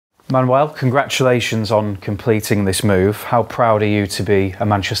Manuel, congratulations on completing this move. How proud are you to be a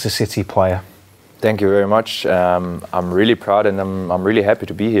Manchester City player? Thank you very much. I'm really proud and I'm really happy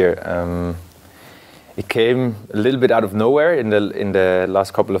to be here. It came a little bit out of nowhere in the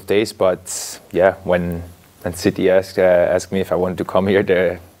last couple of days, but yeah, when City asked me if I wanted to come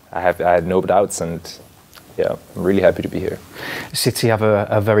here, I had no doubts, and yeah, I'm really happy to be here. City have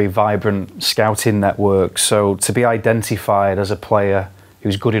a very vibrant scouting network, so to be identified as a player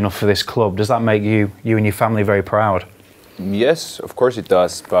who's good enough for this club, does that make you and your family very proud? Yes, of course it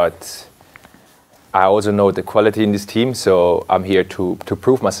does, but I also know the quality in this team, so I'm here to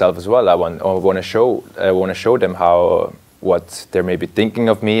prove myself as well. I want to show them what they're maybe thinking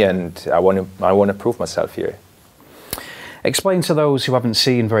of me, and I want to prove myself here. Explain to those who haven't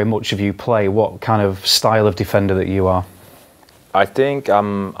seen very much of you play what kind of style of defender that you are. I think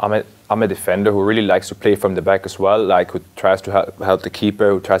I'm a defender who really likes to play from the back as well, like who tries to help the keeper,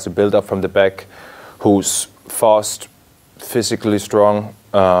 who tries to build up from the back, who's fast, physically strong.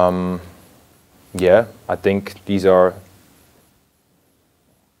 Yeah, I think these are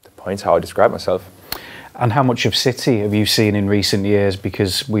the points how I describe myself. And how much of City have you seen in recent years?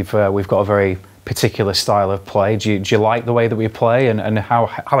 Because we've got a very particular style of play. Do you like the way that we play, and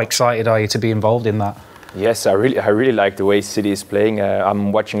how excited are you to be involved in that? Yes, I really like the way City is playing.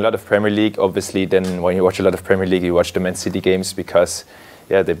 I'm watching a lot of Premier League. Obviously, then when you watch a lot of Premier League, you watch the Man City games because,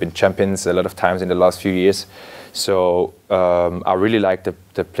 yeah, they've been champions a lot of times in the last few years. So I really like the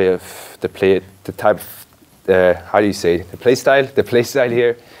play style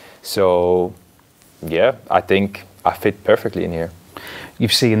here. So yeah, I think I fit perfectly in here.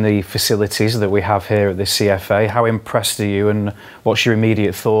 You've seen the facilities that we have here at the CFA. How impressed are you, and what's your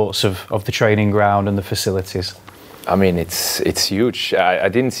immediate thoughts of the training ground and the facilities? I mean, it's huge. I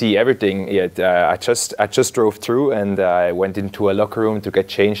didn't see everything yet. I just drove through and I went into a locker room to get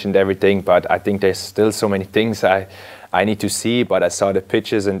changed and everything. But I think there's still so many things I need to see. But I saw the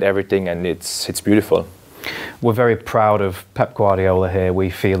pitches and everything, and it's beautiful. We're very proud of Pep Guardiola here.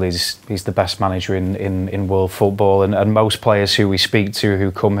 We feel he's the best manager in world football, and most players who we speak to who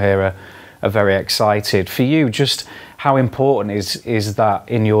come here are very excited. For you, just how important is that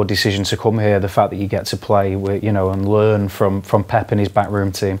in your decision to come here, the fact that you get to play with, and learn from Pep and his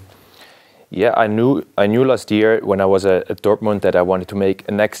backroom team? Yeah, I knew last year when I was at Dortmund that I wanted to make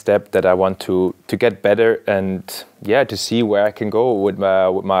a next step, that I want to get better, and yeah, to see where I can go with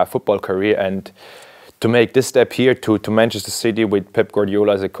my football career, and to make this step here to Manchester City with Pep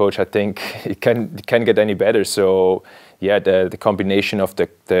Guardiola as a coach. I think it can't get any better. So yeah, the combination of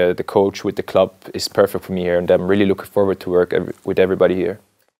the coach with the club is perfect for me here, and I'm really looking forward to work with everybody here.